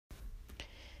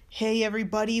Hey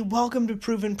everybody, welcome to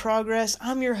Proven Progress.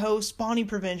 I'm your host, Bonnie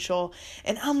Provincial,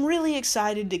 and I'm really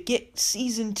excited to get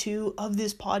season 2 of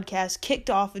this podcast kicked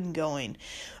off and going.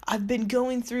 I've been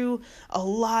going through a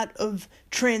lot of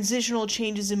transitional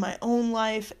changes in my own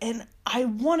life, and I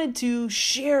wanted to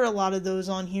share a lot of those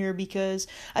on here because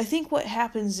I think what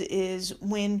happens is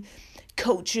when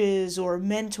coaches or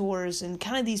mentors and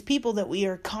kind of these people that we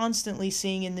are constantly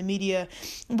seeing in the media,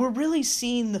 we're really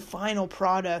seeing the final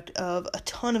product of a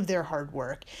ton of their hard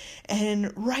work.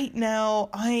 And right now,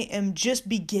 I am just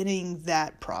beginning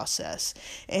that process.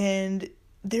 And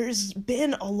there's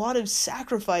been a lot of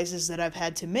sacrifices that I've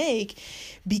had to make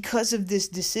because of this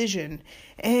decision.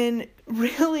 And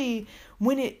really,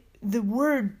 when the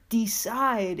word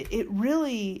decide, it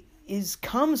really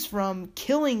comes from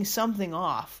killing something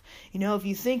off. You know, if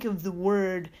you think of the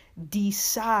word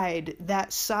decide,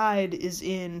 that side is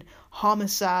in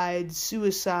homicide,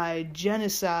 suicide,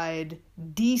 genocide,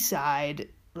 decide,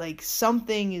 like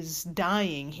something is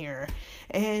dying here.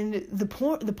 And the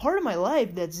part of my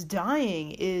life that's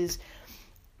dying is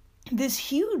this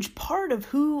huge part of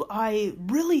who I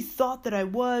really thought that I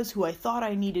was, who I thought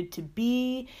I needed to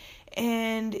be.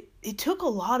 And it took a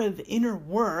lot of inner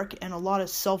work and a lot of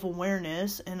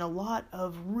self-awareness and a lot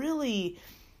of really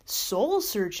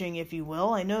soul-searching, if you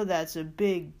will. I know that's a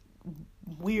big,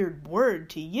 weird word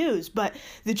to use, but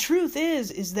the truth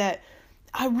is that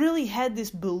I really had this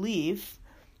belief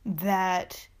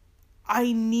that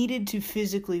I needed to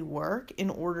physically work in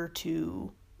order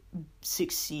to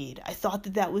succeed. I thought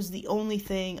that was the only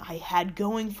thing I had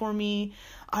going for me.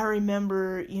 I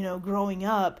remember, growing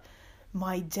up,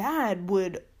 my dad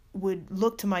would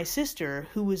look to my sister,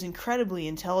 who was incredibly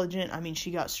intelligent. I mean,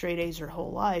 she got straight A's her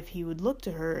whole life. He would look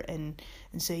to her and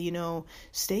say,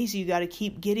 Stacy, you got to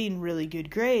keep getting really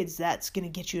good grades. That's going to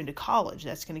get you into college.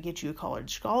 That's going to get you a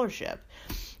college scholarship.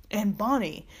 And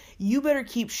Bonnie, you better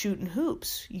keep shooting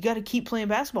hoops. You got to keep playing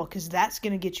basketball because that's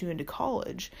going to get you into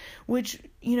college, which,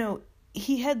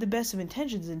 he had the best of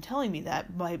intentions in telling me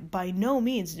that. By no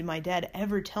means did my dad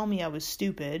ever tell me I was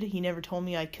stupid. He never told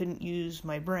me I couldn't use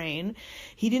my brain.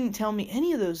 He didn't tell me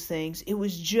any of those things. It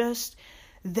was just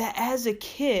that as a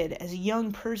kid, as a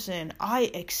young person, I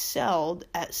excelled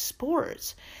at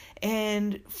sports.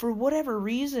 And for whatever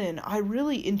reason, I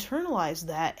really internalized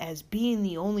that as being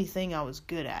the only thing I was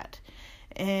good at.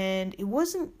 And it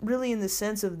wasn't really in the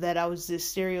sense of that I was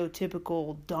this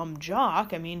stereotypical dumb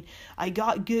jock. I mean, I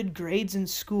got good grades in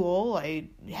school. I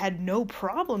had no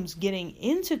problems getting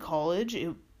into college.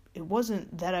 It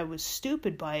wasn't that I was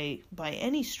stupid by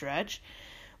any stretch.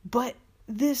 But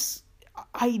this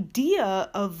idea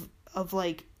of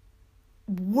like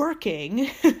working,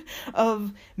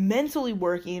 of mentally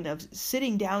working, of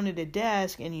sitting down at a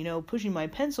desk and, pushing my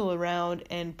pencil around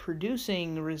and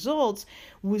producing results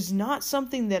was not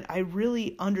something that I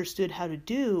really understood how to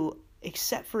do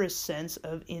except for a sense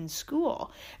of in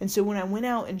school. And so when I went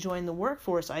out and joined the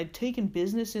workforce, I had taken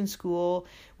business in school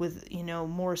with,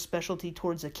 more specialty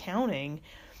towards accounting,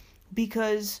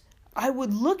 because I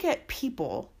would look at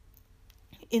people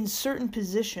in certain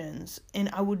positions, and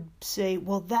I would say,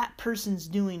 well, that person's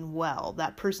doing well.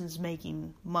 That person's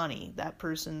making money. That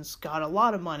person's got a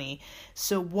lot of money.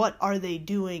 So what are they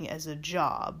doing as a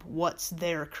job? What's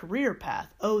their career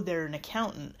path? Oh, they're an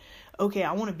accountant. Okay,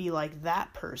 I want to be like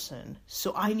that person,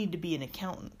 so I need to be an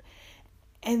accountant.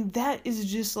 And that is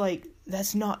just like,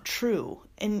 that's not true.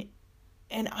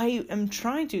 And I am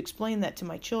trying to explain that to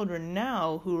my children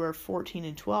now, who are 14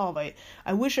 and 12.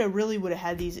 I wish I really would have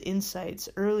had these insights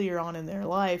earlier on in their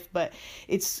life, but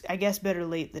it's, I guess, better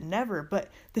late than never. But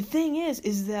the thing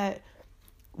is that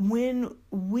when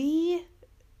we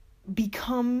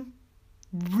become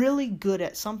really good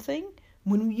at something,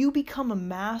 when you become a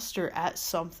master at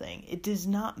something, it does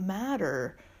not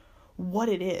matter what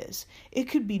it is. It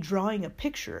could be drawing a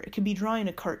picture. It could be drawing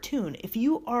a cartoon. If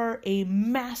you are a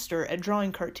master at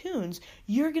drawing cartoons,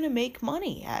 you're going to make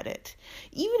money at it.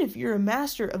 Even if you're a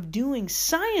master of doing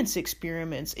science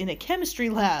experiments in a chemistry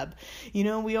lab,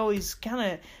 we always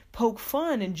kind of poke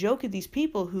fun and joke at these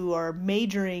people who are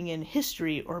majoring in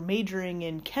history or majoring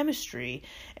in chemistry.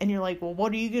 And you're like, well,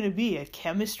 what are you going to be, a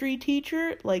chemistry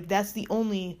teacher? Like, that's the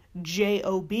only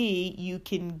job you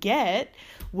can get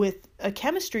with a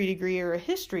chemistry degree or a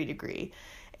history degree.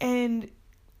 And,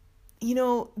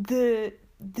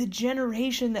 the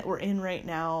generation that we're in right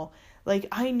now, like,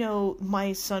 I know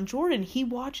my son Jordan, he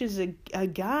watches a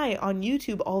guy on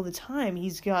YouTube all the time.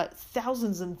 He's got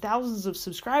thousands and thousands of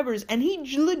subscribers, and he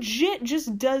legit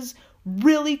just does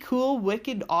really cool,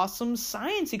 wicked, awesome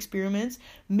science experiments,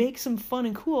 make some fun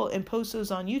and cool, and post those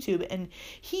on YouTube. And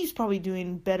he's probably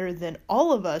doing better than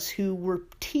all of us who were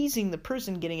teasing the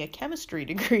person getting a chemistry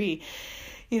degree,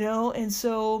 And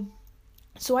so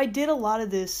I did a lot of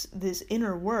this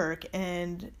inner work,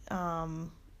 and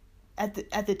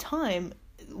at the time,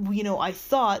 I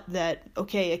thought that,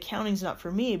 okay, accounting's not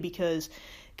for me because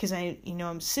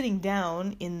I'm sitting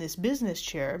down in this business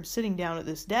chair, I'm sitting down at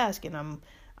this desk, and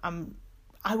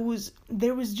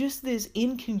there was just this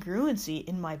incongruency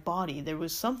in my body. There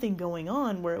was something going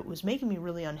on where it was making me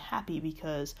really unhappy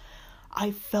because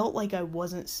I felt like I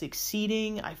wasn't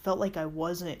succeeding. I felt like I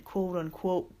wasn't, quote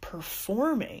unquote,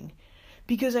 performing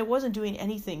because I wasn't doing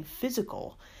anything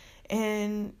physical.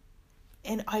 And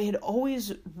I had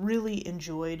always really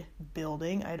enjoyed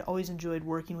building. I'd always enjoyed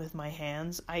working with my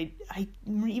hands. I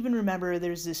even remember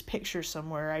there's this picture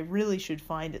somewhere. I really should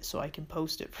find it so I can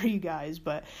post it for you guys.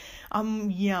 But I'm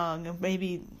young,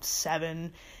 maybe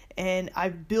 7, and I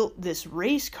built this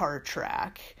race car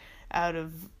track out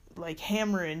of like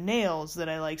hammer and nails that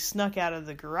I like snuck out of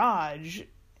the garage.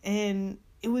 And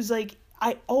it was like,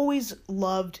 I always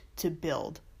loved to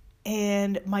build.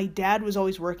 And my dad was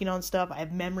always working on stuff. I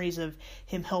have memories of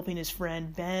him helping his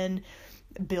friend Ben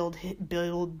build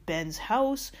Ben's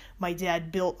house. My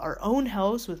dad built our own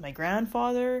house with my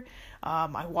grandfather.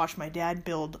 I watched my dad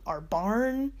build our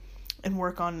barn and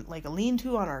work on like a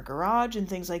lean-to on our garage and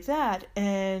things like that.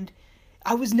 And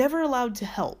I was never allowed to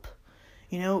help.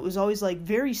 It was always like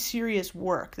very serious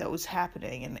work that was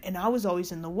happening, and I was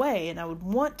always in the way, and I would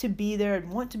want to be there, I'd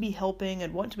want to be helping,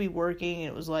 I'd want to be working, and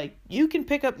it was like, you can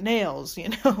pick up nails,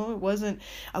 I wasn't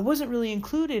really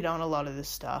included on a lot of this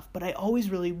stuff, but I always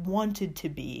really wanted to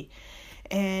be.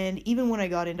 And even when I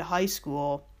got into high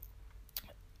school,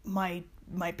 my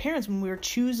parents, when we were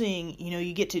choosing,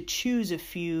 you get to choose a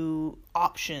few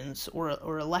options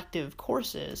or elective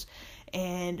courses,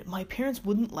 and my parents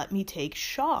wouldn't let me take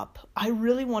shop. I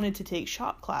really wanted to take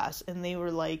shop class, and they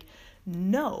were like,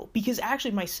 no, because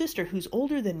actually my sister, who's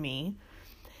older than me,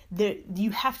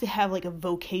 you have to have like a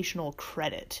vocational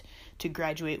credit to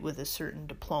graduate with a certain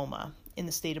diploma in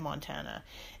the state of Montana.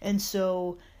 And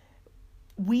so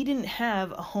we didn't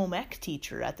have a home ec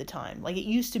teacher at the time. Like, it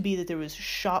used to be that there was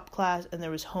shop class and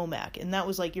there was home ec, and that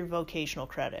was like your vocational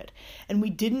credit. And we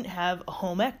didn't have a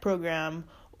home ec program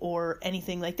or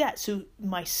anything like that. So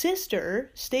my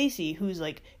sister, Stacy, who's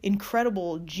like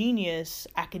incredible genius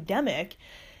academic,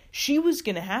 she was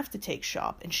going to have to take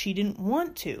shop, and she didn't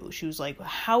want to. She was like,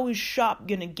 how is shop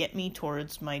going to get me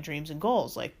towards my dreams and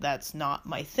goals? Like, that's not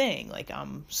my thing. Like,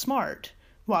 I'm smart.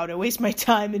 Why would I waste my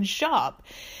time in shop?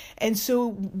 And so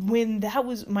when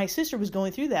my sister was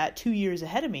going through that 2 years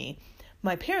ahead of me,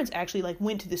 my parents actually like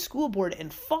went to the school board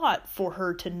and fought for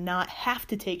her to not have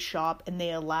to take shop, and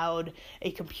they allowed a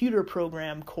computer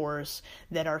program course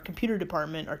that our computer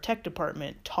department, our tech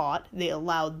department taught. They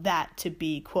allowed that to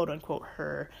be, quote unquote,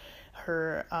 her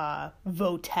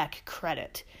VOTech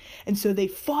credit. And so they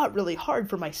fought really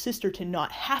hard for my sister to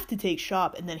not have to take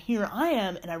shop, and then here I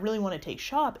am, and I really want to take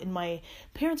shop, and my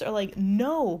parents are like,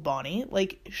 no, Bonnie,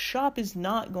 like, shop is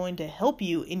not going to help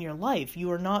you in your life.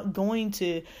 You are not going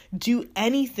to do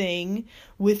anything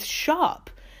with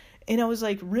shop. And I was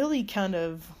like really kind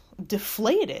of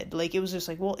deflated. Like, it was just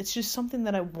like, well, it's just something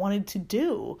that I wanted to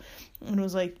do. And it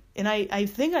was like, and I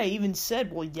think I even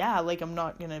said, well, yeah, like, I'm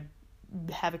not gonna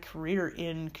have a career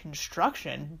in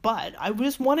construction, but I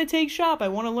just want to take shop. I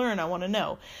want to learn. I want to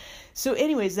know. So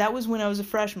anyways, that was when I was a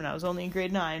freshman. I was only in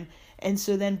grade 9. And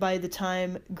so then by the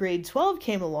time grade 12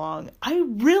 came along, I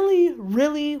really,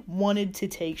 really wanted to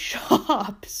take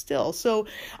shop still. So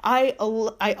I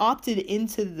opted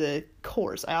into the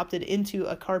course. I opted into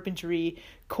a carpentry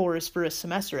course for a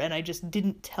semester, and I just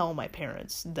didn't tell my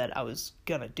parents that I was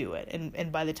gonna do it.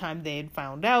 And by the time they had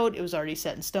found out, it was already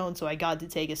set in stone, so I got to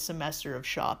take a semester of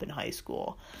shop in high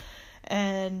school.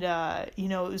 And,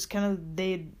 it was kind of,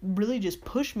 they had really just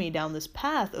pushed me down this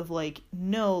path of like,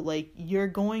 no, like, you're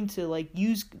going to like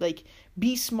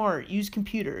be smart, use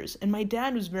computers. And my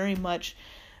dad was very much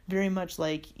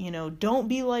like, don't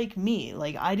be like me.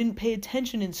 Like, I didn't pay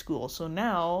attention in school. So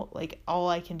now, like, all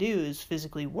I can do is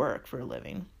physically work for a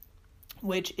living,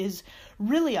 which is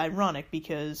really ironic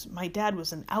because my dad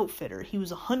was an outfitter. He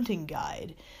was a hunting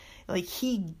guide. Like,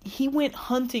 he went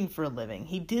hunting for a living.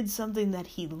 He did something that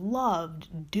he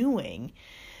loved doing.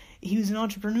 He was an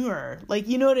entrepreneur. Like,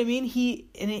 you know what I mean? He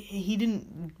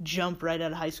didn't jump right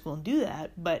out of high school and do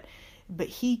that, but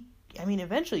he,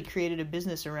 eventually created a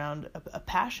business around a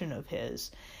passion of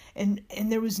his. And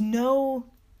there was no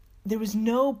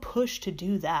push to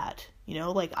do that.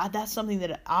 Like, that's something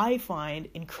that I find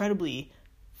incredibly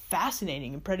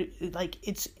fascinating and like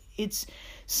it's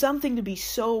something to be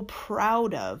so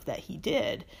proud of that he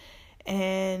did.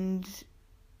 And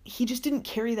he just didn't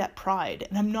carry that pride,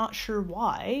 and I'm not sure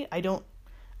why. I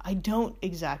don't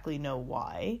exactly know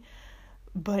why,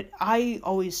 but I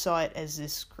always saw it as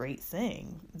this great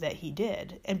thing that he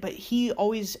did. But he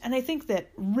always, and I think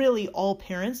that really all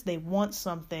parents, they want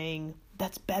something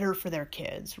that's better for their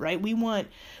kids, right? We want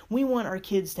our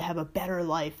kids to have a better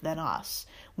life than us.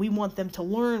 We want them to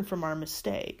learn from our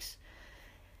mistakes.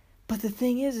 But the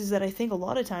thing is that I think a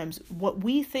lot of times what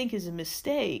we think is a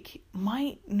mistake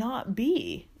might not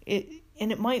be it,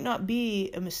 and it might not be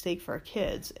a mistake for our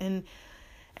kids. And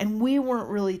we weren't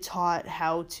really taught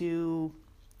how to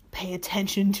pay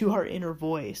attention to our inner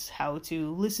voice, how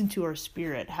to listen to our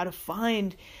spirit, how to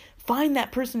find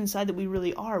that person inside that we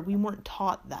really are. We weren't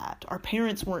taught that. Our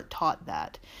parents weren't taught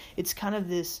that. It's kind of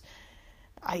this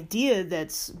idea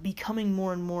that's becoming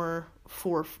more and more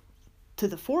to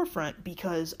the forefront,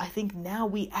 because I think now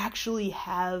we actually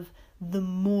have the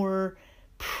more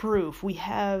proof.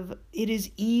 It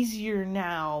is easier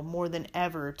now more than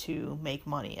ever to make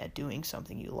money at doing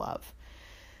something you love.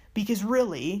 Because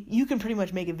really, you can pretty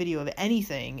much make a video of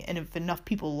anything, and if enough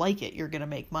people like it, you're going to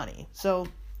make money. So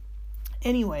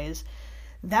anyways,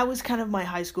 that was kind of my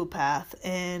high school path,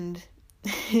 and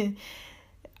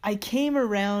I came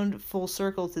around full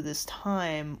circle to this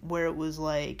time where it was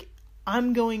like,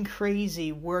 I'm going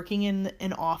crazy working in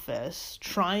an office,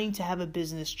 trying to have a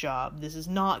business job. This is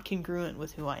not congruent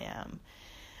with who I am.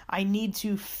 I need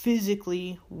to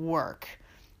physically work.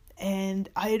 And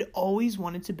I had always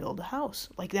wanted to build a house.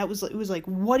 Like it was like,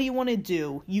 what do you want to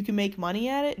do? You can make money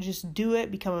at it. Just do it.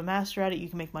 Become a master at it. You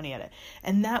can make money at it.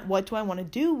 And that, what do I want to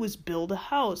do, was build a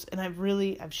house. And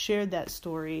I've shared that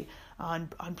story on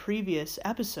previous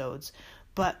episodes.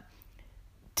 But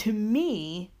to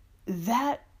me,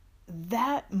 that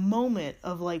moment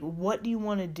of like, what do you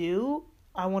want to do?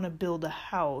 I want to build a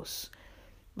house.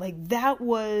 Like, that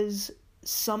was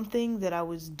something that I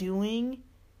was doing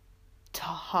to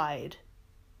hide.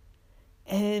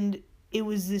 And it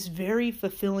was this very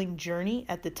fulfilling journey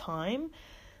at the time,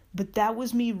 but that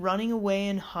was me running away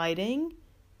and hiding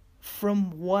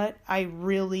from what I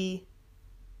really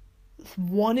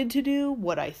wanted to do,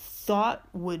 what I thought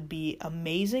would be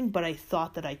amazing, but I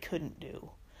thought that I couldn't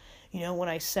do. You know, when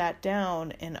I sat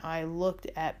down and I looked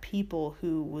at people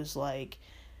who was like,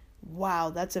 wow,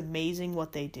 that's amazing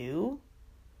what they do,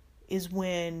 is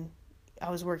when I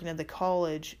was working at the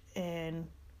college, and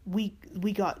we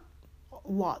got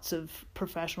lots of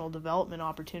professional development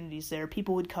opportunities there.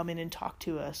 People would come in and talk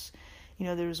to us. You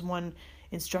know, there was one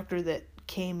instructor that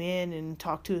came in and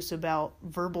talked to us about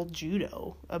verbal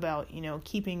judo, about, you know,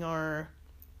 keeping our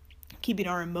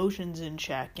emotions in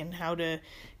check, and how to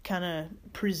kind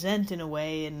of present in a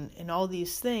way, and all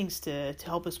these things to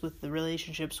help us with the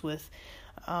relationships with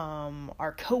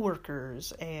our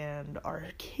coworkers and our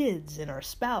kids and our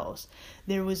spouse.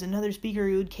 There was another speaker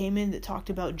who came in that talked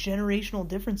about generational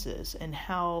differences and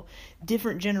how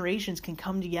different generations can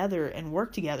come together and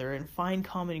work together and find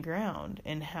common ground,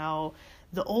 and how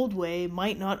the old way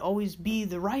might not always be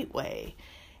the right way.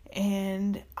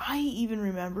 And I even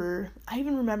remember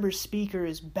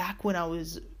speakers back when I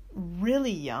was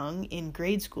really young, in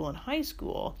grade school and high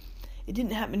school. It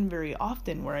didn't happen very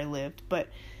often where I lived, but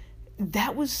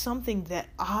that was something that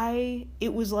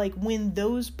it was like, when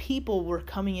those people were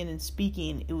coming in and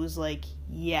speaking, it was like,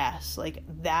 yes, like,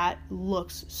 that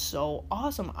looks so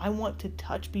awesome. I want to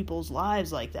touch people's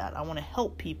lives like that. I want to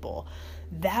help people.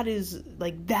 That is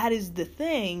the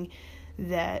thing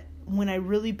that, when I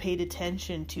really paid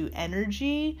attention to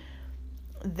energy,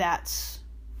 that's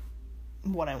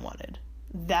what I wanted.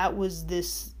 That was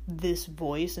this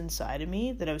voice inside of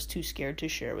me that I was too scared to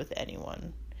share with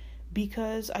anyone,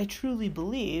 because I truly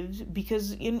believed,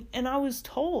 and I was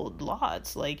told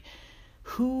lots, like,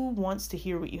 who wants to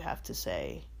hear what you have to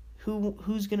say?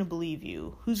 Who's going to believe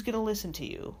you? Who's going to listen to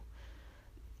you?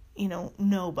 You know,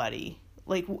 nobody.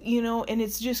 Like, you know, and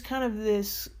it's just kind of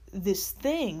this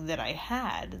thing that I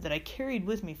had, that I carried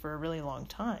with me for a really long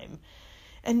time.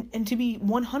 And to be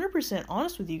 100%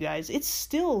 honest with you guys, it's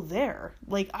still there.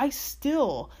 Like, I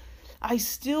still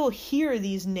hear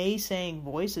these naysaying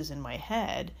voices in my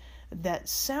head that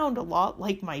sound a lot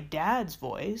like my dad's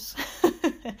voice.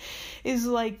 Is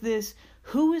like this,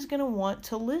 who is going to want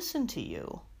to listen to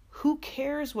you? Who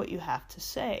cares what you have to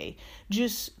say?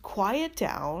 Just quiet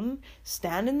down,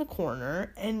 stand in the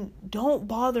corner, and don't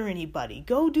bother anybody.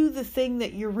 Go do the thing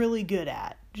that you're really good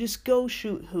at. Just go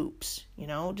shoot hoops, you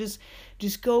know? Just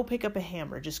go pick up a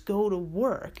hammer. Just go to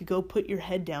work. Go put your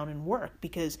head down and work,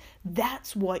 because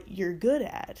that's what you're good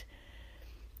at.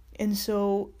 And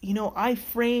so, I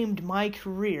framed my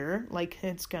career, like,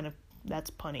 that's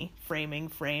punny,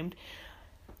 framed.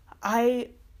 I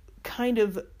kind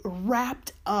of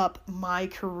wrapped up my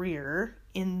career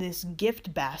in this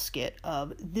gift basket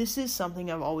of, this is something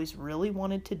I've always really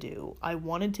wanted to do. I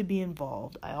wanted to be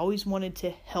involved. I always wanted to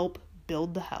help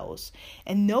build the house,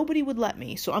 and nobody would let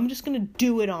me, so I'm just going to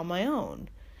do it on my own.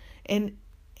 And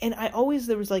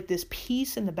there was like this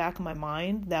piece in the back of my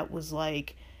mind that was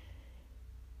like,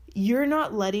 you're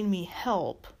not letting me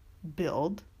help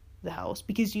build the house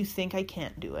because you think I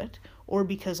can't do it, or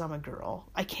because I'm a girl.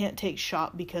 I can't take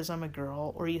shop because I'm a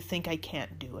girl, or you think I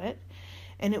can't do it.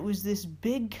 And it was this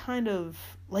big kind of,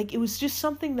 like, it was just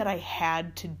something that I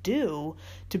had to do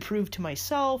to prove to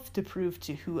myself, to prove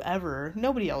to whoever.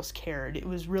 Nobody else cared. It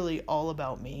was really all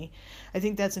about me. I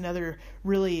think that's another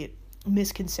really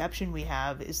misconception we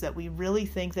have, is that we really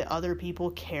think that other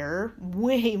people care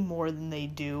way more than they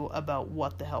do about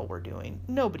what the hell we're doing.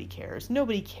 Nobody cares.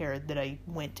 Nobody cared that I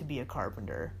went to be a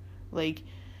carpenter. Like,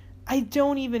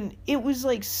 it was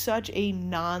like such a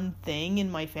non-thing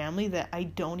in my family that I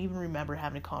don't even remember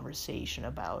having a conversation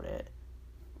about it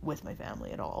with my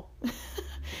family at all.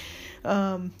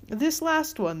 This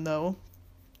last one, though,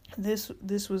 this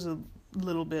was a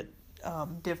little bit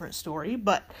different story,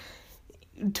 but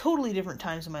totally different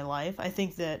times in my life. I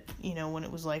think that, when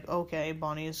it was like, okay,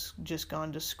 Bonnie has just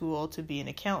gone to school to be an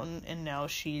accountant, and now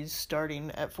she's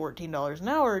starting at $14 an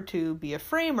hour to be a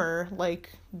framer,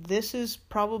 like, this is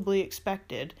probably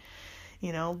expected,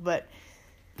 but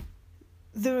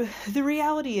the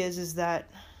reality is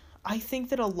that I think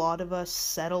that a lot of us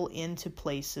settle into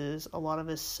places, a lot of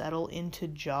us settle into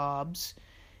jobs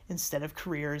instead of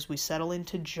careers. We settle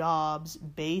into jobs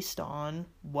based on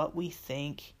what we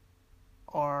think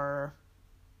our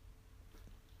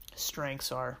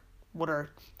strengths are,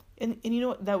 and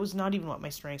that was not even what my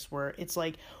strengths were. It's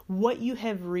like what you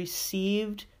have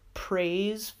received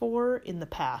praise for in the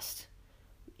past.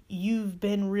 You've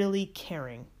been really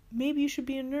caring. Maybe you should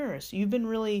be a nurse. You've been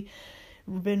really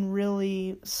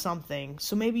something,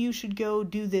 so maybe you should go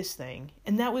do this thing.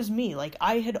 And that was me. Like,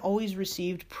 I had always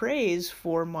received praise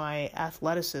for my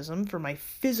athleticism, for my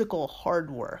physical hard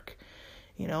work.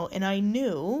 And I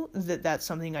knew that that's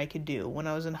something I could do. When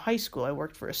I was in high school, I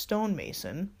worked for a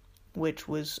stonemason, which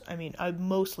was, I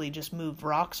mostly just moved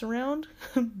rocks around,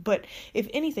 but if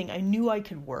anything, I knew I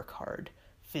could work hard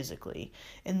physically,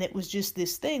 and that was just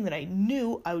this thing that I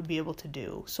knew I would be able to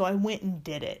do. So I went and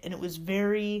did it, and it was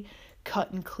very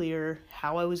cut and clear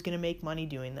how I was going to make money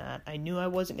doing that. I knew I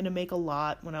wasn't going to make a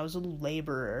lot when I was a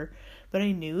laborer, but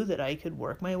I knew that I could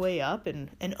work my way up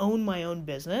and own my own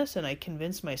business, and I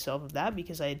convinced myself of that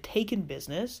because I had taken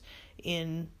business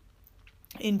in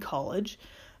college.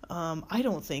 I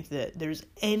don't think that there's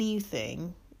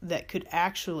anything that could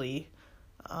actually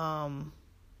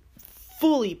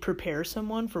fully prepare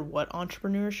someone for what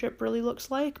entrepreneurship really looks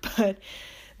like,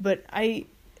 but I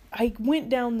went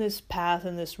down this path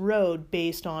and this road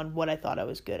based on what I thought I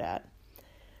was good at.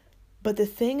 But the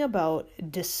thing about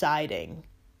deciding,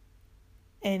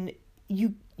 and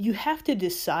you have to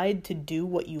decide to do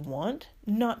what you want,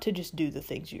 not to just do the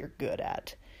things you're good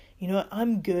at.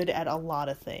 I'm good at a lot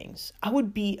of things. I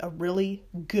would be a really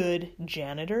good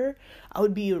janitor. I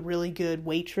would be a really good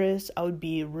waitress. I would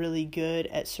be really good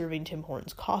at serving Tim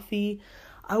Hortons coffee.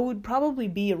 I would probably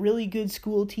be a really good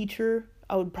school teacher.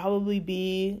 I would probably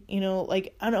be,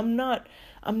 I'm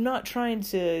not trying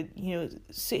to,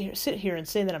 sit here and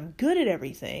say that I'm good at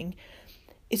everything.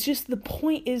 It's just the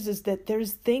point is that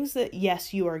there's things that,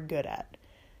 yes, you are good at,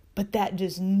 but that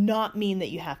does not mean that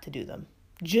you have to do them.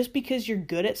 Just because you're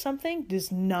good at something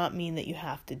does not mean that you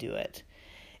have to do it.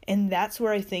 And that's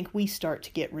where I think we start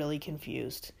to get really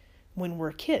confused when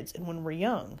we're kids and when we're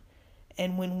young.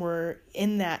 And when we're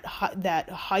in that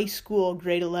high school,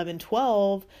 grade 11,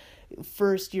 12,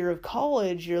 first year of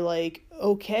college, you're like,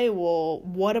 okay, well,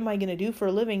 what am I going to do for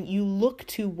a living? You look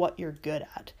to what you're good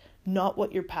at, not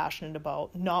what you're passionate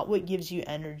about, not what gives you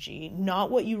energy, not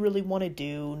what you really want to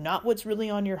do, not what's really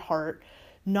on your heart,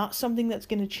 not something that's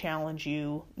going to challenge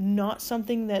you, not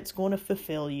something that's going to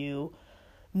fulfill you,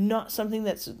 not something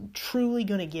that's truly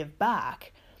going to give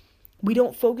back. We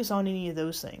don't focus on any of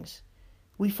those things.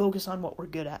 We focus on what we're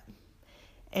good at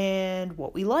and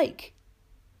what we like.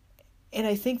 And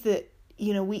I think that,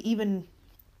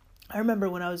 I remember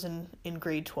when I was in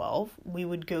grade 12, we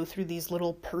would go through these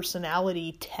little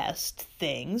personality test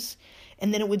things,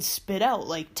 and then it would spit out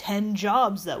like 10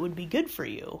 jobs that would be good for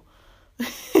you.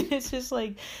 It's just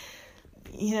like,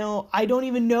 I don't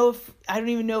even know if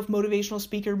Motivational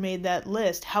Speaker made that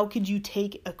list. How could you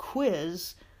take a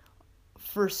quiz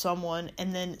for someone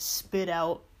and then spit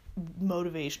out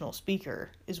motivational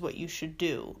speaker is what you should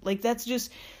do. Like, that's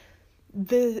just,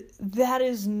 that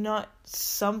is not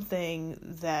something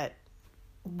that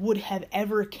would have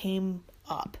ever came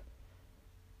up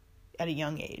at a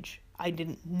young age. I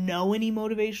didn't know any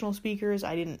motivational speakers.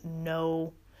 I didn't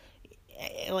know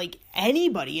like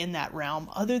anybody in that realm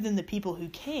other than the people who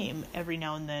came every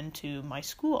now and then to my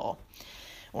school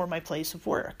or my place of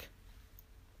work.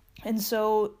 And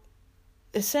so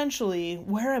essentially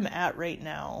where I'm at right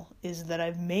now is that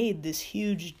I've made this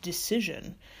huge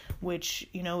decision, which,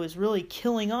 is really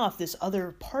killing off this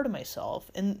other part of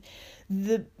myself. And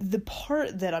the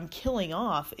part that I'm killing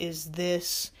off is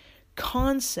this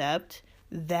concept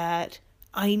that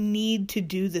I need to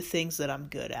do the things that I'm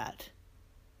good at.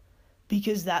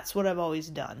 Because that's what I've always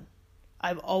done.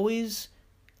 I've always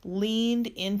leaned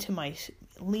into my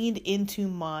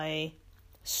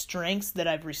strengths that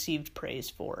I've received praise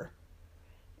for.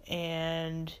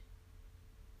 And,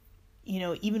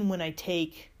 even when I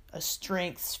take a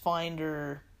Strengths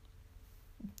Finder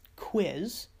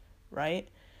quiz, right?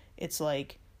 It's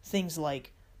like things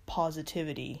like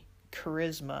positivity,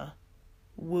 charisma,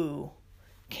 woo,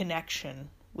 connection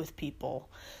with people.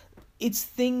 It's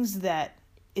things that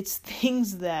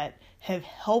have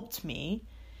helped me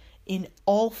in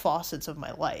all facets of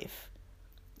my life.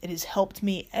 It has helped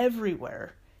me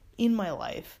everywhere in my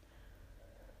life.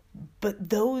 But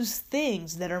those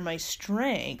things that are my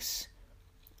strengths,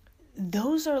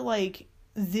 those are like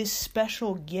this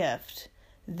special gift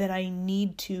that I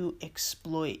need to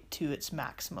exploit to its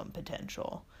maximum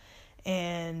potential.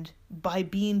 And by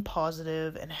being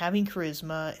positive and having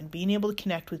charisma and being able to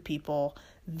connect with people,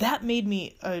 that made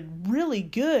me a really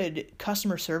good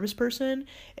customer service person.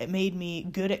 It made me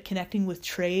good at connecting with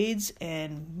trades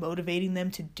and motivating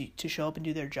them to show up and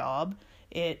do their job.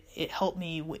 It helped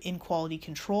me in quality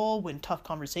control when tough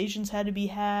conversations had to be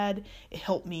had. It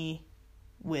helped me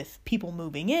with people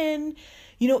moving in.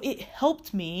 It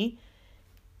helped me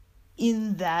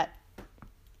in that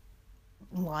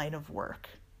line of work.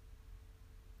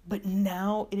 But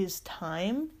now it is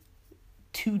time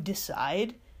to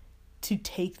decide to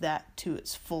take that to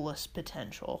its fullest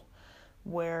potential,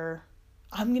 where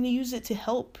I'm going to use it to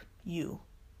help you.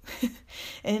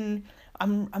 And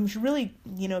I'm really,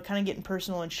 kind of getting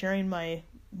personal and sharing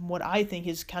what I think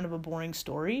is kind of a boring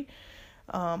story.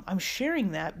 I'm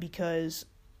sharing that because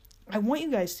I want you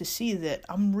guys to see that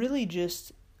I'm really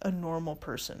just a normal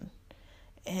person.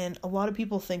 And a lot of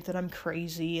people think that I'm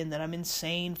crazy and that I'm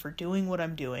insane for doing what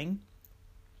I'm doing.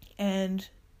 And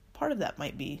part of that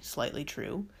might be slightly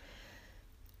true.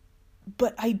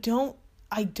 But I don't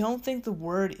think the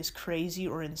word is crazy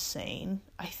or insane.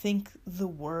 I think the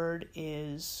word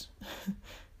is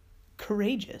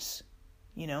courageous.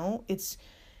 It's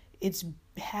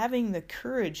having the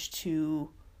courage to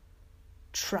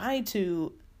try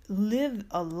to live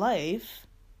a life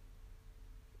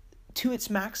to its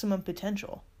maximum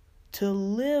potential, to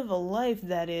live a life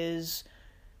that is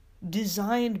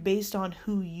designed based on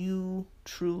who you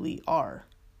truly are.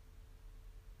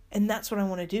 And that's what I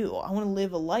want to do. I want to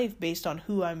live a life based on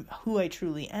who I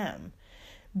truly am.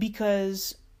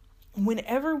 Because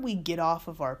whenever we get off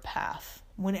of our path,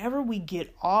 whenever we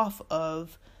get off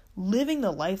of living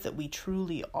the life that we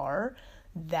truly are,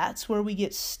 that's where we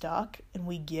get stuck and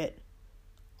we get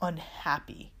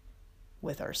unhappy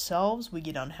with ourselves. We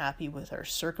get unhappy with our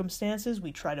circumstances.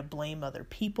 We try to blame other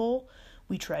people.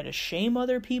 We try to shame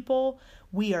other people.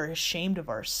 We are ashamed of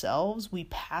ourselves. We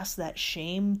pass that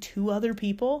shame to other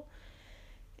people.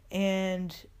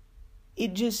 And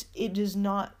it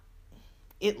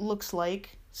looks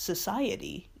like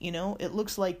society, it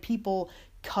looks like people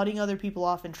cutting other people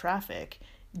off in traffic.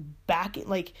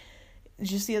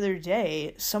 Just the other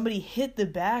day, somebody hit the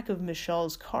back of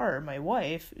Michelle's car, my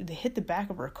wife. They hit the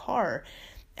back of her car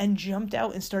and jumped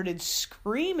out and started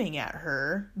screaming at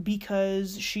her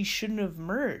because she shouldn't have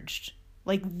merged.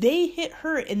 Like, they hit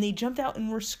her and they jumped out and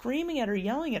were screaming at her,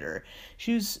 yelling at her.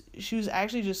 She was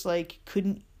actually just like,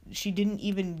 she didn't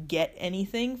even get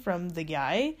anything from the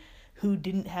guy who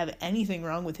didn't have anything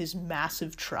wrong with his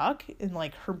massive truck, and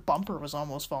like her bumper was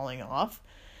almost falling off.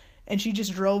 And she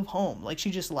just drove home. Like,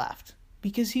 she just left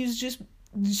because he was just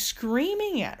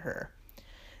screaming at her.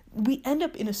 We end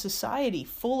up in a society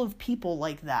full of people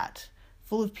like that,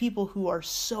 full of people who are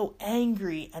so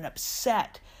angry and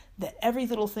upset that every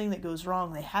little thing that goes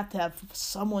wrong, they have to have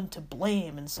someone to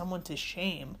blame and someone to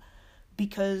shame,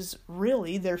 because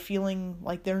really they're feeling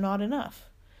like they're not enough.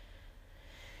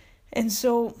 And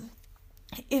so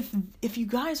if you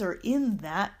guys are in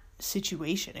that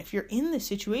situation, if you're in the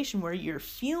situation where you're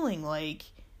feeling like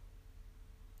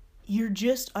you're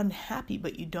just unhappy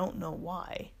but you don't know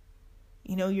why,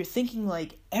 You're thinking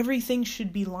like everything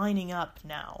should be lining up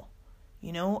now.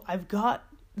 I've got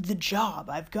the job,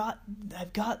 I've got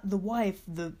the wife,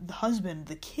 the husband,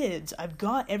 the kids, I've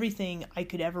got everything I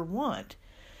could ever want.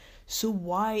 So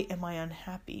why am I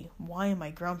unhappy? Why am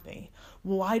I grumpy?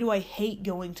 Why do I hate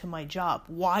going to my job?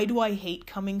 Why do I hate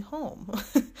coming home?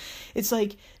 It's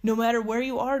like, no matter where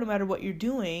you are, no matter what you're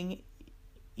doing,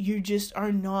 you just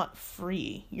are not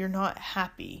free. You're not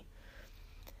happy.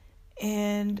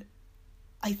 And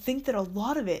I think that a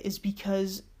lot of it is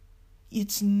because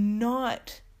it's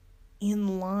not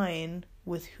in line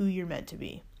with who you're meant to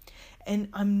be. And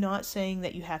I'm not saying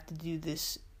that you have to do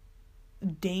this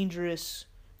dangerous,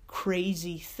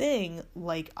 crazy thing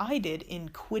like I did in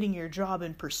quitting your job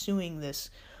and pursuing this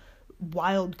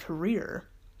wild career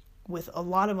with a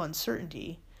lot of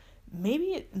uncertainty.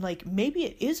 Maybe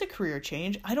it is a career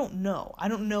change. I don't know. I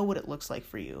don't know what it looks like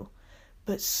for you.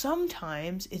 But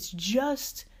sometimes it's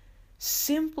just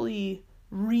simply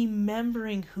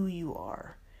remembering who you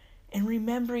are, and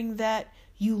remembering that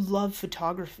you love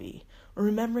photography, or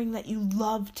remembering that you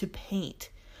love to paint,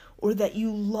 or that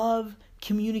you love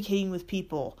communicating with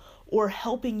people, or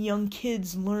helping young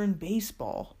kids learn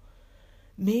baseball.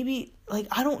 Maybe,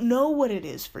 I don't know what it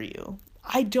is for you.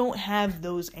 I don't have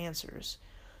those answers.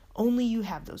 Only you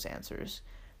have those answers.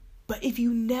 But if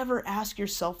you never ask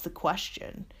yourself the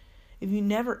question, if you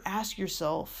never ask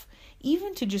yourself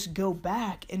even to just go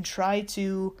back and try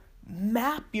to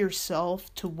map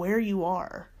yourself to where you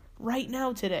are right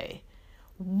now today.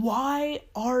 Why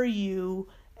are you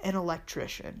an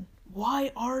electrician?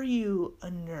 Why are you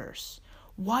a nurse?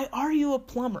 Why are you a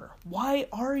plumber? Why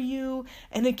are you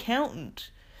an accountant?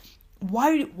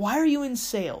 Why are you in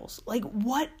sales?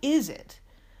 What is it?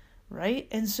 Right?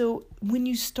 And so when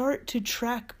you start to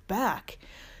track back,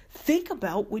 think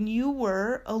about when you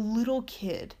were a little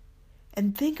kid,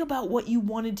 and think about what you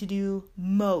wanted to do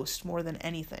more than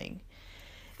anything.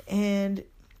 And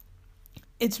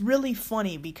it's really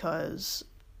funny because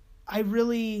I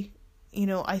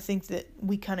think that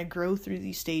we kind of grow through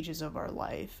these stages of our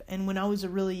life. And when I was a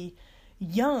really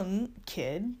young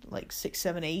kid, 6,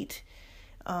 7, 8,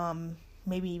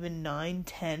 maybe even 9,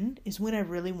 10, is when I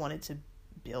really wanted to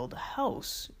build a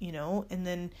house, and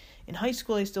then in high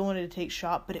school I still wanted to take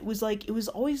shop, but it was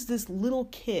always this little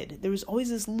kid. There was always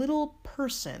this little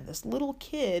person, this little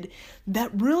kid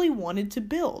that really wanted to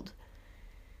build.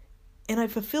 And I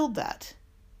fulfilled that.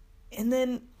 And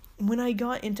then when I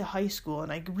got into high school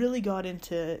and I really got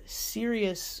into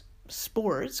serious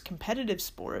sports, competitive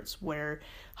sports, where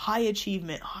high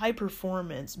achievement, high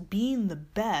performance, being the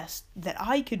best that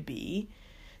I could be,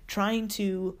 trying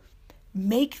to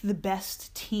make the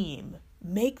best team,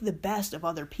 make the best of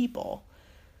other people.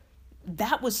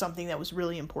 That was something that was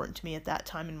really important to me at that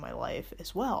time in my life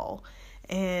as well.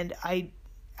 And I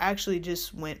actually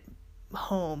just went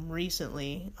home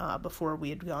recently, before we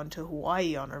had gone to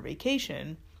Hawaii on our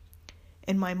vacation,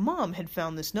 and my mom had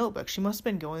found this notebook. She must have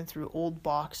been going through old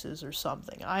boxes or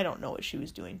something. I don't know what she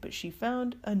was doing, but she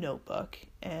found a notebook,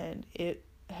 and it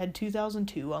had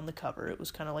 2002 on the cover. It was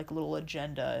kind of like a little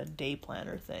agenda day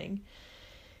planner thing.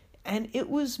 And it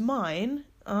was mine.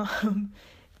 And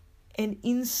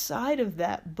inside of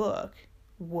that book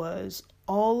was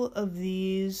all of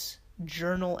these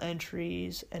journal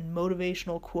entries and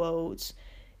motivational quotes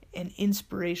and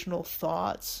inspirational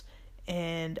thoughts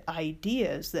and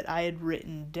ideas that I had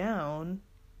written down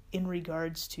in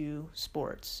regards to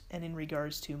sports and in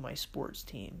regards to my sports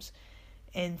teams,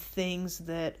 and things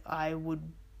that I would,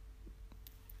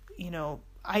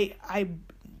 I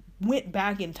went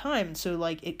back in time. So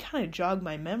it kind of jogged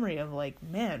my memory of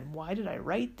man, why did I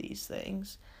write these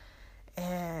things?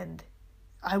 And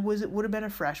it would have been a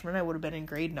freshman. I would have been in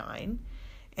grade 9.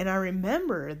 And I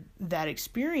remember that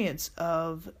experience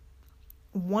of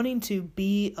wanting to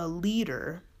be a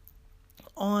leader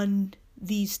on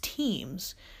these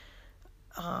teams,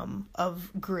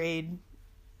 of grade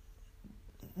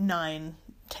 9,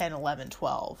 10, 11,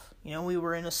 12. We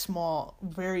were in a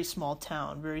very small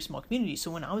town, very small community.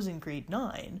 So when I was in grade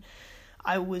 9,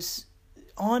 I was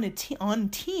on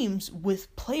teams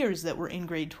with players that were in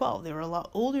grade 12. They were a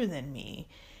lot older than me,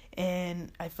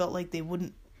 and I felt like they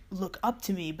wouldn't look up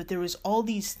to me, but there was all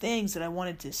these things that I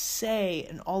wanted to say,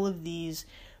 and all of these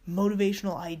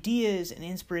motivational ideas and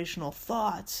inspirational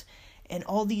thoughts, and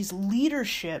all these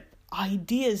leadership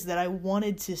ideas that I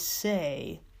wanted to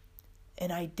say,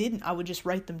 and I didn't. I would just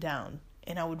write them down,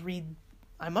 and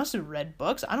I must have read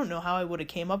books. I don't know how I would have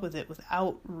came up with it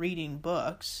without reading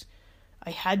books. I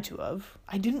had to have.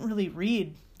 I didn't really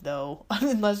read, though,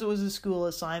 unless it was a school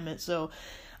assignment. So,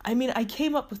 I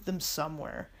came up with them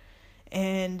somewhere.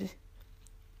 And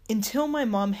until my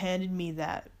mom handed me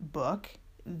that book,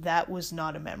 that was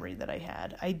not a memory that I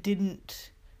had. I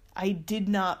did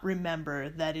not remember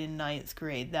that in 9th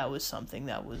grade that was something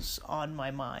that was on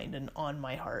my mind and on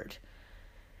my heart.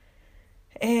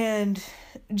 And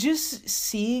just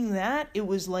seeing that, it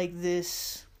was like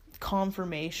this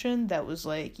confirmation that was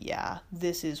like, yeah,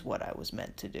 this is what I was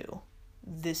meant to do.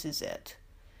 This is it.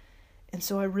 And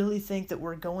so I really think that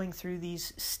we're going through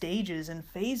these stages and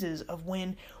phases of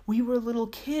when we were little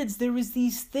kids. There was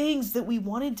these things that we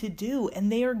wanted to do, and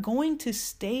they are going to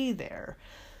stay there.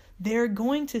 They're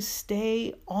going to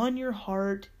stay on your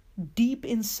heart, deep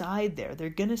inside there. They're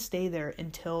going to stay there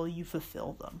until you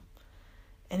fulfill them.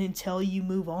 And until you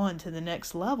move on to the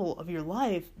next level of your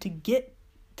life to get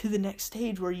to the next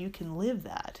stage where you can live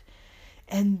that.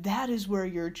 And that is where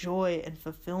your joy and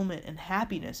fulfillment and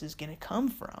happiness is going to come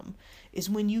from, is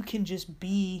when you can just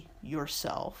be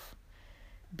yourself.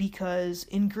 Because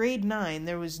in grade 9,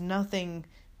 there was not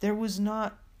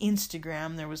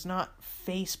Instagram, there was not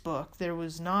Facebook, there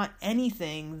was not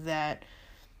anything that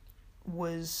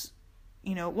was,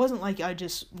 it wasn't like I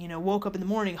just, woke up in the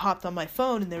morning, hopped on my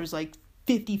phone, and there was like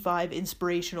 55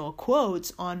 inspirational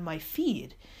quotes on my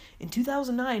feed. In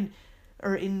 2009,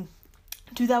 or in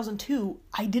 2002,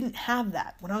 I didn't have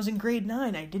that. When I was in grade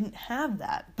 9, I didn't have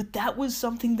that. But that was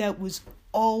something that was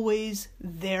always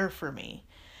there for me.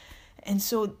 And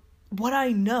so what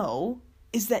I know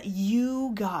is that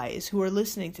you guys who are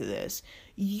listening to this,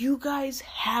 you guys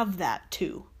have that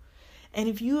too. And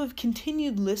if you have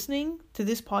continued listening to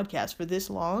this podcast for this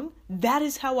long, that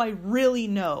is how I really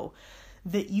know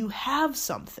that you have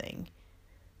something.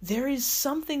 There is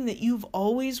something that you've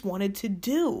always wanted to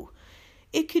do.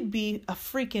 It could be a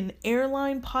freaking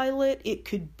airline pilot. It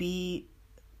could be,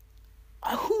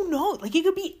 who knows? Like, it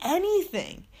could be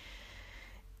anything.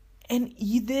 And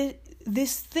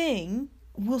this thing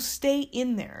will stay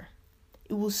in there.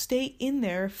 It will stay in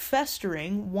there,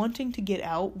 festering, wanting to get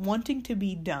out, wanting to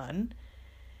be done,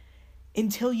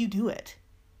 until you do it.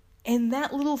 And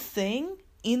that little thing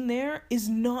in there is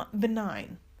not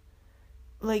benign.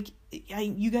 Like,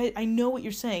 I know what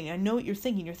you're saying. I know what you're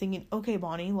thinking. You're thinking, okay,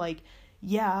 Bonnie, like,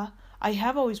 yeah, I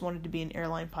have always wanted to be an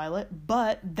airline pilot,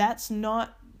 but that's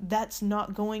not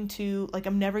going to, like,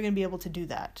 I'm never going to be able to do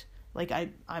that. Like,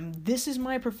 this is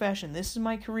my profession. This is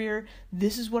my career.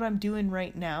 This is what I'm doing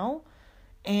right now.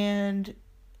 And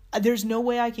there's no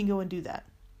way I can go and do that.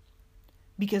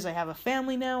 Because I have a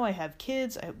family now, I have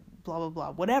kids, blah, blah,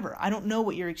 blah, whatever. I don't know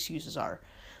what your excuses are.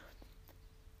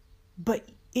 But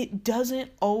it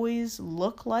doesn't always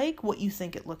look like what you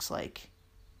think it looks like.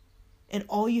 And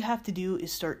all you have to do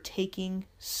is start taking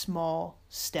small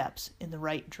steps in the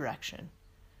right direction.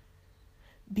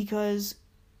 Because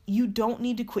you don't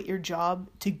need to quit your job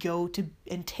to go to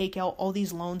and take out all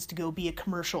these loans to go be a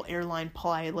commercial airline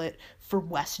pilot for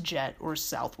WestJet or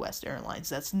Southwest Airlines.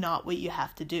 That's not what you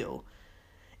have to do.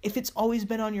 If it's always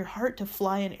been on your heart to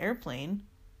fly an airplane,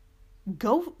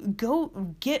 go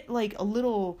get like a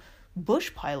little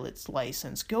bush pilot's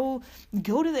license. Go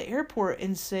to the airport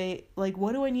and say, like,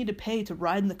 what do I need to pay to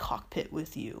ride in the cockpit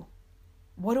with you?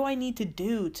 What do I need to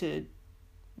do to,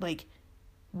 like,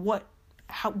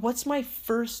 what's my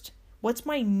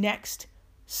next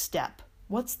step?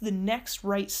 What's the next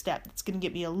right step that's going to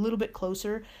get me a little bit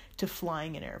closer to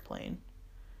flying an airplane?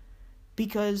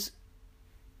 Because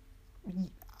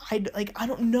I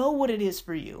don't know what it is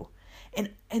for you.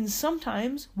 And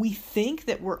sometimes we think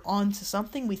that we're onto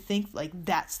something. We think, like,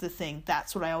 that's the thing.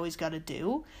 That's what I always got to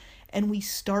do. And we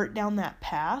start down that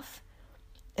path,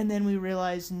 and then we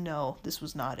realize, no, this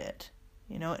was not it.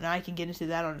 And I can get into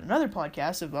that on another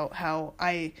podcast about how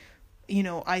I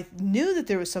knew that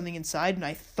there was something inside, and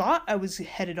I thought I was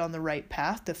headed on the right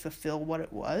path to fulfill what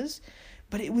it was.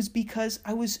 But it was because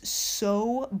I was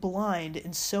so blind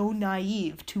and so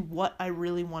naive to what I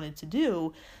really wanted to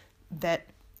do that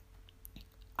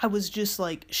I was just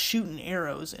like shooting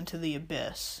arrows into the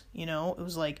abyss. It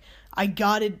was like, I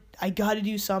gotta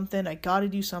do something,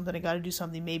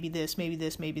 maybe this, maybe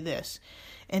this, maybe this.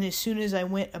 And as soon as I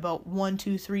went about 1,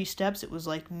 2, 3 steps, it was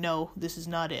like, no, this is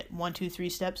not it. 1, 2, 3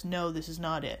 steps, no, this is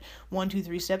not it. 1, 2,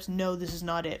 3 steps, no, this is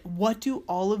not it. What do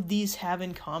all of these have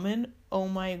in common? Oh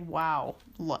my, wow.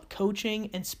 Coaching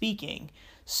and speaking.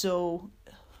 So,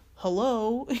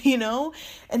 hello,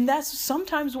 And that's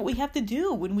sometimes what we have to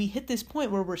do when we hit this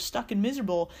point where we're stuck and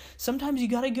miserable. Sometimes you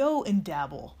gotta go and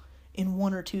dabble in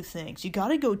 1 or 2 things. You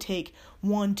gotta go take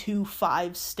 1, 2,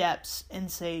 5 steps and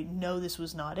say, no, this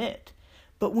was not it.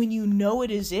 But when you know it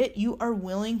is it, you are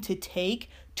willing to take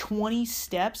 20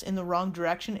 steps in the wrong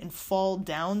direction and fall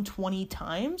down 20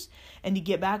 times and to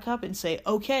get back up and say,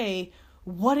 okay,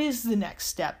 what is the next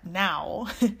step now?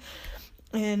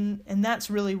 And that's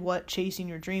really what chasing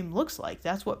your dream looks like.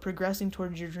 That's what progressing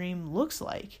towards your dream looks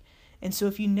like. And so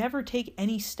if you never take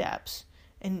any steps,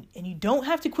 and you don't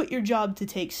have to quit your job to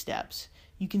take steps,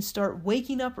 you can start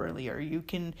waking up earlier. You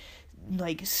can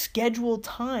schedule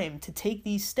time to take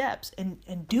these steps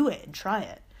and do it and try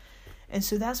it. And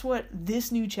so that's what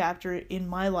this new chapter in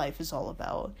my life is all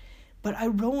about. But I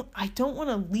don't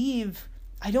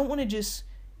want to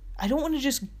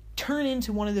just turn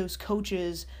into one of those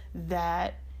coaches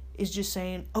that is just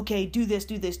saying, okay, do this,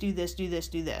 do this, do this, do this,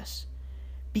 do this.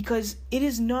 Because it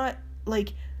is not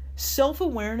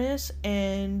self-awareness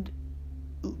and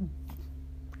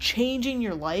changing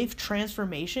your life,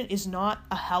 transformation is not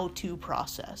a how-to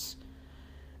process.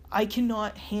 I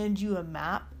cannot hand you a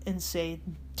map and say,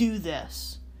 do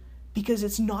this, because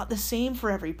it's not the same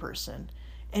for every person.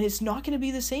 And it's not going to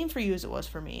be the same for you as it was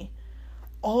for me.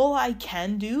 All I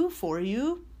can do for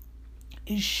you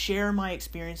is share my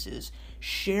experiences,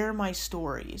 share my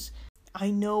stories. I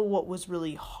know what was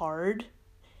really hard,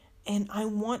 and I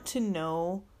want to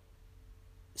know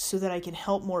so that I can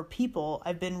help more people.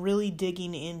 I've been really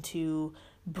digging into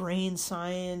brain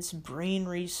science, brain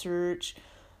research.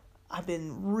 I've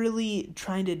been really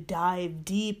trying to dive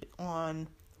deep on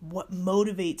what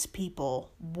motivates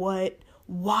people,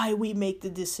 why we make the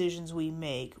decisions we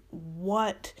make,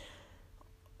 what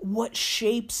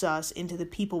shapes us into the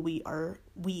people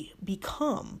we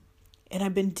become. And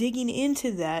I've been digging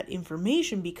into that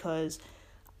information because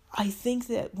I think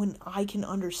that when I can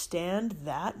understand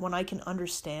that, when I can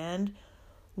understand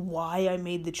why I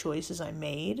made the choices I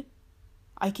made,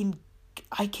 I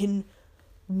can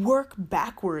work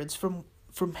backwards from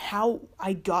how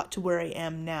I got to where I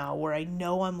am now, where I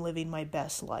know I'm living my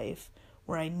best life,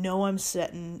 where I know I'm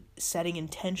setting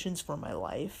intentions for my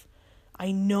life.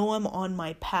 I know I'm on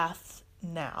my path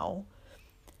now.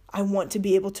 I want to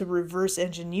be able to reverse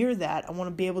engineer that. I want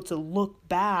to be able to look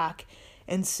back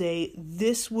and say,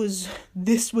 this was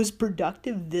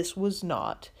productive, this was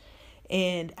not.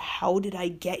 And how did I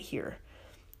get here?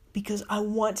 Because I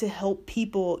want to help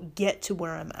people get to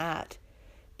where I'm at.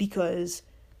 Because,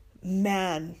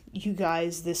 man, you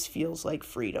guys, this feels like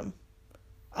freedom.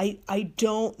 I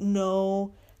don't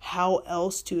know how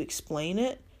else to explain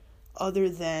it other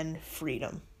than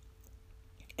freedom.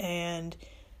 And,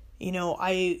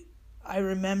 I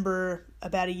remember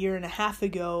about a year and a half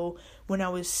ago when I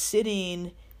was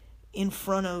sitting in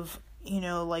front of,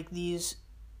 these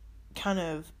kind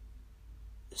of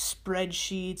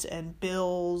spreadsheets and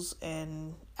bills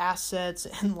and assets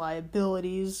and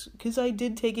liabilities, because I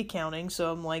did take accounting,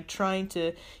 so I'm trying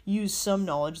to use some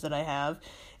knowledge that I have,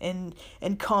 and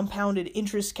compounded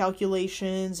interest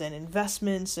calculations and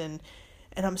investments, and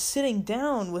I'm sitting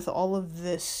down with all of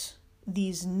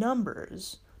these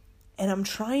numbers, and I'm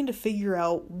trying to figure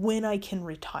out when I can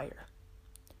retire.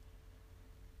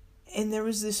 And there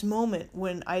was this moment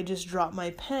when I just dropped my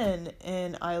pen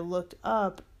and I looked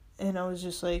up and I was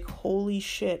just like, holy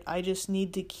shit, I just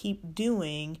need to keep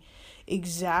doing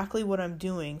exactly what I'm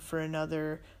doing for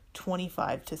another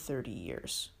 25 to 30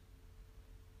 years.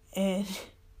 And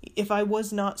if I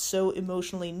was not so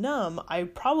emotionally numb, I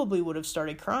probably would have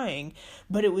started crying,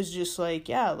 but it was just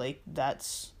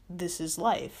this is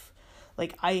life.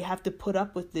 I have to put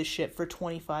up with this shit for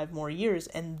 25 more years.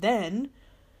 And then,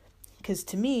 because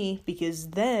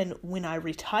then when I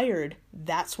retired,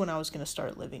 that's when I was going to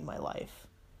start living my life.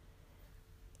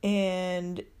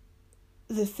 And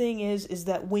the thing is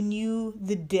that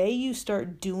the day you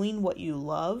start doing what you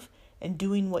love and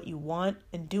doing what you want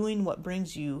and doing what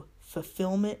brings you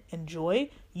fulfillment and joy,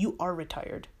 you are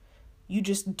retired. You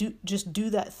just do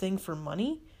that thing for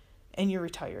money and you're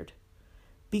retired.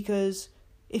 Because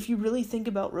if you really think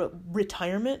about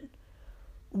retirement,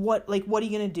 what are you going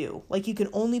to do? You can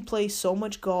only play so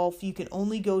much golf, you can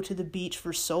only go to the beach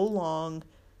for so long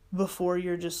before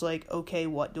you're just okay,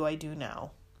 what do I do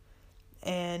now?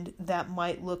 And that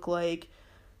might look like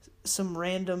some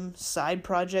random side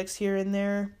projects here and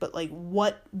there, but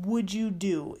what would you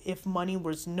do if money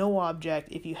was no object,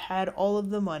 if you had all of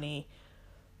the money?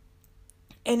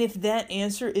 And if that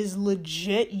answer is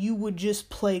legit, you would just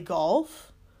play golf,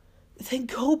 then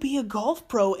go be a golf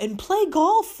pro and play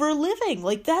golf for a living.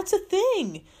 That's a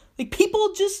thing.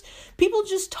 People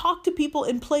just talk to people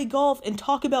and play golf and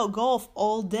talk about golf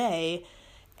all day,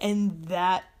 and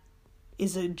that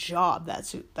is a job.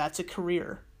 That's a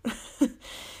career.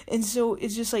 And so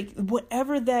it's just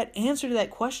whatever that answer to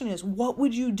that question is, what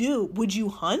would you do? Would you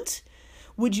hunt?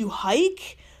 Would you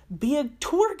hike? Be a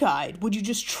tour guide? Would you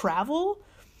just travel?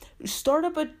 Start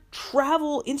up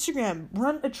travel Instagram,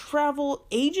 run a travel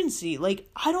agency. Like,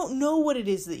 I don't know what it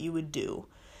is that you would do,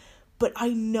 but I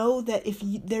know that if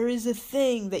there is a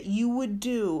thing that you would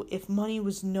do if money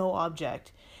was no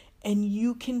object, and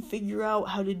you can figure out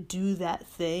how to do that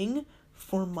thing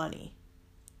for money.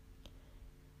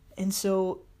 And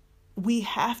so we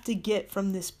have to get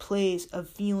from this place of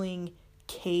feeling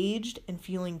caged and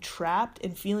feeling trapped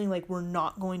and feeling like we're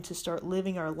not going to start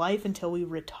living our life until we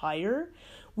retire.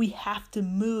 We have to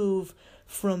move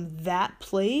from that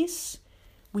place.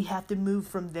 We have to move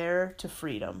from there to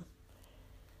freedom.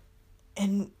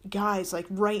 And guys, like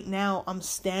right now, I'm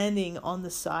standing on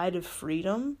the side of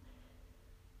freedom.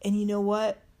 And you know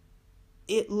what?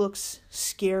 It looks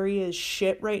scary as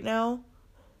shit right now.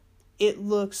 It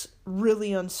looks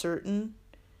really uncertain.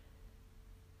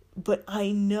 But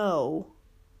I know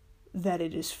that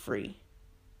it is free.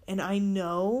 And I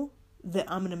know that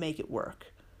I'm going to make it work.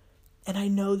 And I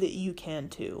know that you can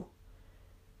too.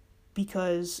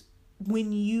 Because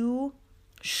when you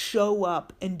show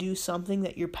up and do something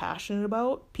that you're passionate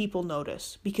about, people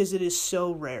notice. Because it is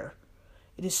so rare.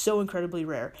 It is so incredibly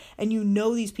rare. And you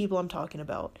know these people I'm talking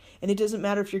about. And it doesn't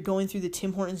matter if you're going through the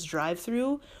Tim Hortons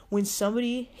drive-thru. When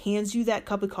somebody hands you that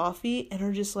cup of coffee and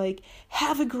are just like,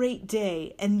 have a great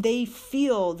day. And they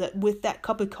feel that with that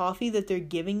cup of coffee that they're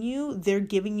giving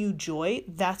you joy.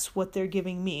 That's what they're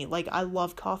giving me. Like, I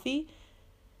love coffee.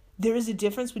 There is a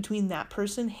difference between that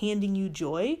person handing you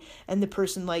joy and the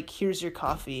person like, here's your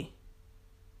coffee.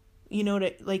 You know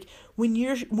what like when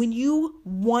you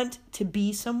want to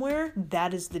be somewhere,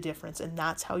 that is the difference, and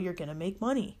that's how you're going to make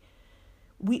money.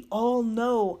 We all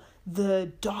know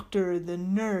the doctor, the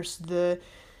nurse, the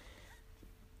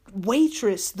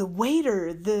waitress, the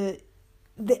waiter, the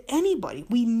anybody.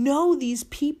 We know these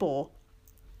people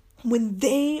when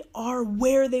they are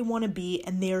where they want to be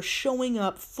and they are showing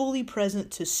up fully present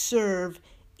to serve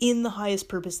in the highest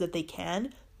purpose that they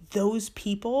can. Those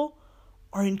people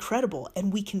are incredible,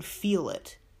 and we can feel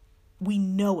it. We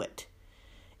know it.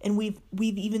 And we've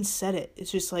even said it.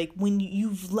 It's just like when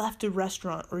you've left a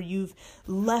restaurant or you've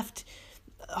left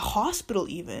a hospital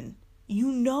even,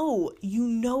 you know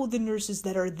the nurses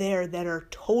that are there that are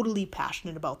totally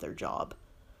passionate about their job,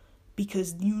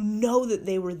 because you know that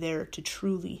they were there to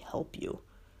truly help you.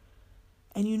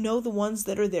 And you know the ones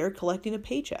that are there collecting a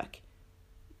paycheck.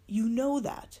 You know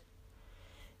that.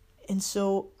 And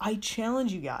so I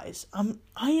challenge you guys.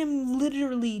 I am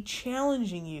literally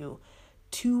challenging you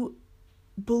to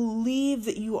believe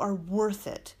that you are worth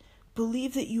it.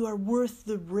 Believe that you are worth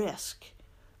the risk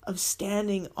of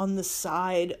standing on the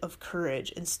side of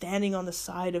courage and standing on the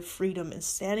side of freedom and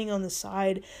standing on the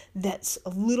side that's a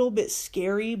little bit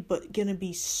scary but going to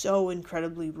be so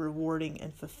incredibly rewarding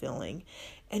and fulfilling.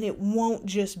 And it won't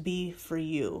just be for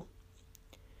you.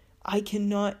 I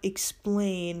cannot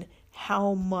explain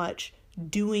how much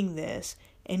doing this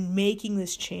and making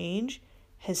this change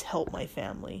has helped my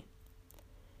family.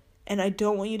 And I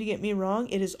don't want you to get me wrong,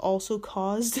 it has also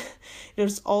caused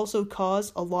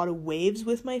a lot of waves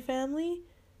with my family.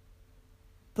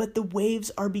 But the waves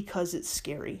are because it's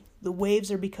scary. The waves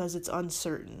are because it's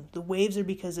uncertain. The waves are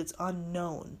because it's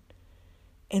unknown.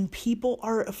 And people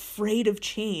are afraid of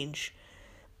change.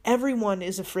 Everyone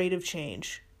is afraid of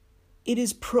change. It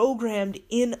is programmed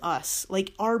in us.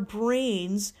 Like, our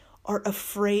brains are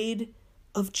afraid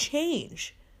of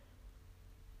change.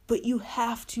 But you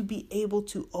have to be able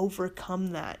to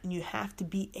overcome that. And you have to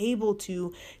be able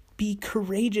to be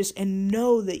courageous and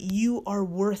know that you are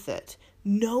worth it.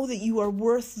 Know that you are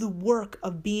worth the work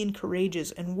of being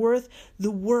courageous and worth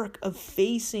the work of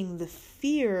facing the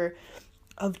fear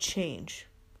of change.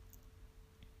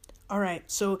 All right,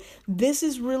 so this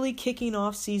is really kicking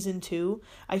off season 2.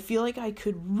 I feel like I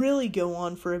could really go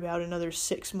on for about another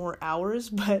 6 more hours,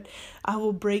 but I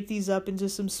will break these up into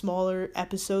some smaller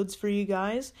episodes for you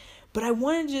guys. But I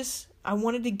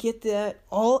wanted to get that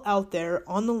all out there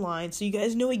on the line so you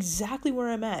guys know exactly where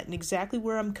I'm at and exactly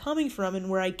where I'm coming from and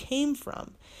where I came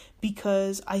from.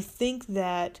 Because I think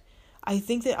that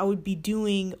I would be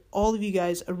doing all of you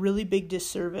guys a really big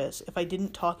disservice if I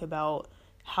didn't talk about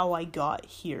how I got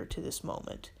here to this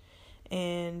moment.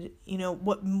 And, you know,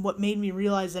 what made me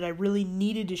realize that I really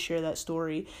needed to share that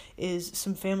story is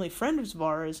some family friends of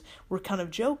ours were kind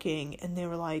of joking, and they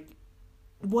were like,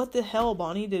 what the hell,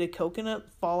 Bonnie? Did a coconut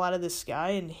fall out of the sky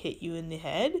and hit you in the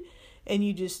head? And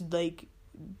you just, like,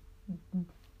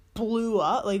 blew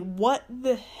up? Like, what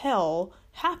the hell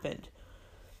happened?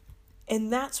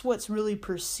 And that's what's really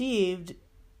perceived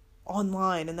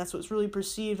online, and that's what's really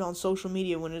perceived on social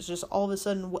media when it's just all of a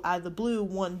sudden out of the blue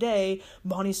one day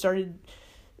Bonnie started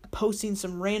posting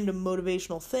some random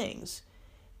motivational things.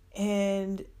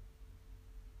 And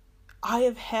I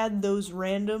have had those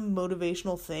random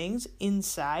motivational things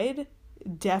inside,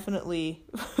 definitely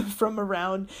from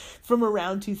around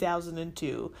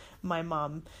 2002. My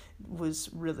mom was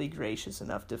really gracious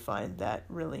enough to find that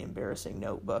really embarrassing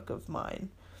notebook of mine.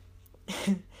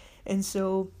 And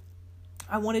so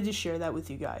I wanted to share that with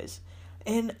you guys.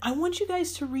 And I want you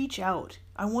guys to reach out.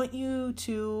 I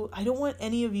don't want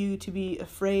any of you to be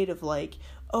afraid of like,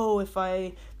 oh, if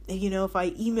I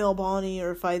email Bonnie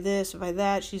or if I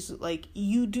that, she's like,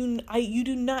 you do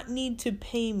not need to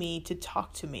pay me to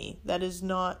talk to me. That is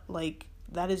not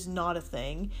a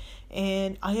thing.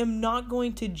 And I am not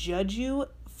going to judge you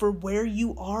for where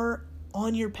you are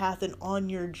on your path and on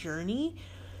your journey,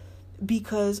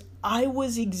 because I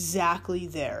was exactly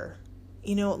there.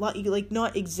 Like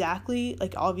not exactly,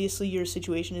 like obviously your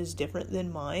situation is different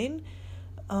than mine,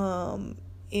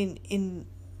 in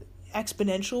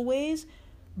exponential ways,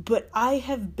 but I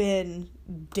have been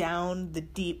down the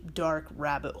deep, dark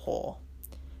rabbit hole.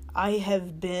 I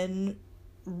have been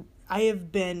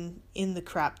in the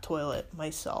crap toilet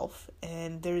myself,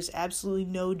 and there's absolutely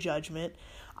no judgment.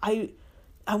 I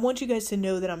want you guys to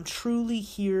know that I'm truly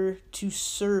here to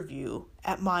serve you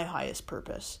at my highest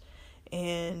purpose.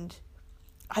 And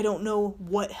I don't know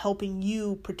what helping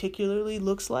you particularly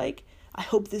looks like. I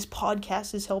hope this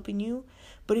podcast is helping you.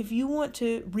 But if you want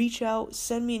to reach out,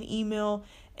 send me an email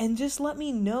and just let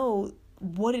me know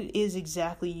what it is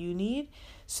exactly you need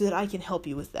so that I can help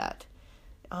you with that.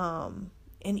 And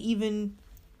even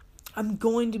I'm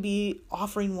going to be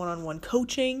offering one-on-one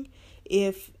coaching.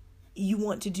 If you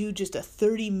want to do just a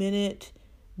 30-minute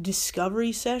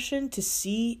discovery session to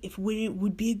see if we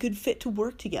would be a good fit to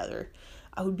work together,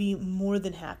 I would be more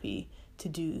than happy to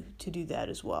do that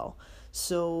as well.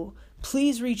 So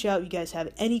please reach out if you guys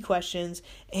have any questions,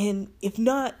 and if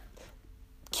not,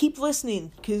 keep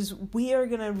listening, because we are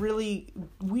really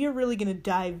gonna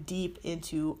dive deep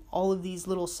into all of these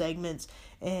little segments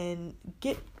and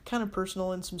get kind of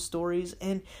personal in some stories.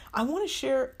 And I want to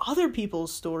share other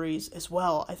people's stories as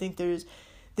well. I think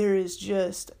there is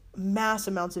just mass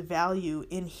amounts of value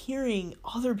in hearing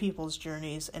other people's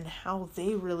journeys and how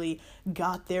they really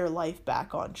got their life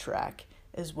back on track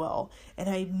as well. And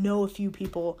I know a few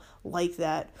people like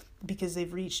that because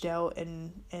they've reached out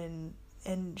and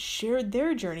shared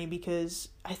their journey, because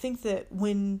I think that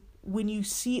when you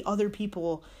see other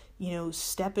people,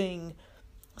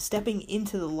 stepping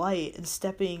into the light and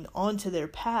stepping onto their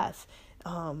path,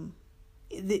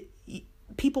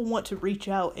 people want to reach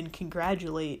out and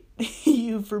congratulate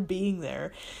you for being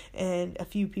there. And a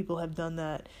few people have done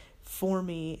that for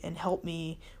me and helped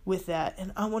me with that.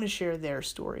 And I want to share their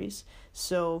stories.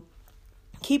 So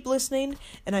keep listening,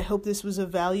 and I hope this was of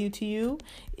value to you.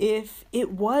 If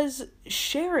it was,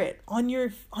 share it on your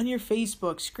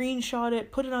Facebook, screenshot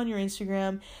it, put it on your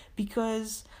Instagram,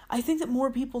 because I think that more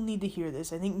people need to hear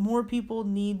this. I think more people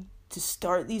need to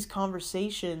start these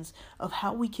conversations of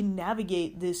how we can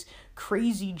navigate this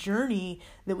crazy journey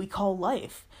that we call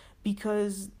life.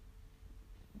 Because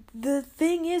the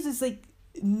thing is like,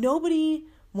 nobody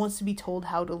wants to be told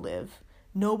how to live.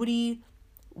 Nobody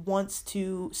wants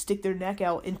to stick their neck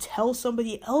out and tell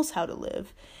somebody else how to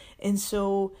live. And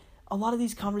so a lot of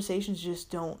these conversations just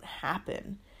don't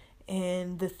happen.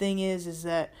 And the thing is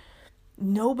that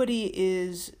nobody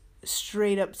is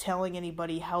straight up telling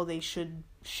anybody how they should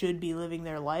be living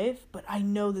their life, but I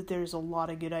know that there's a lot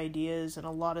of good ideas and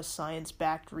a lot of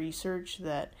science-backed research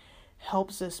that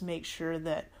helps us make sure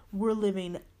that we're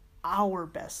living our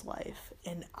best life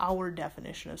and our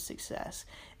definition of success.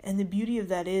 And the beauty of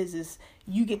that is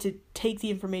you get to take the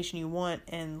information you want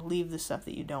and leave the stuff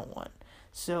that you don't want.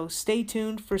 So stay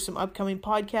tuned for some upcoming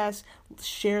podcasts.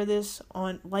 Share this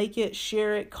like it,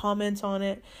 share it, comment on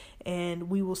it, and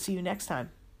we will see you next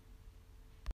time.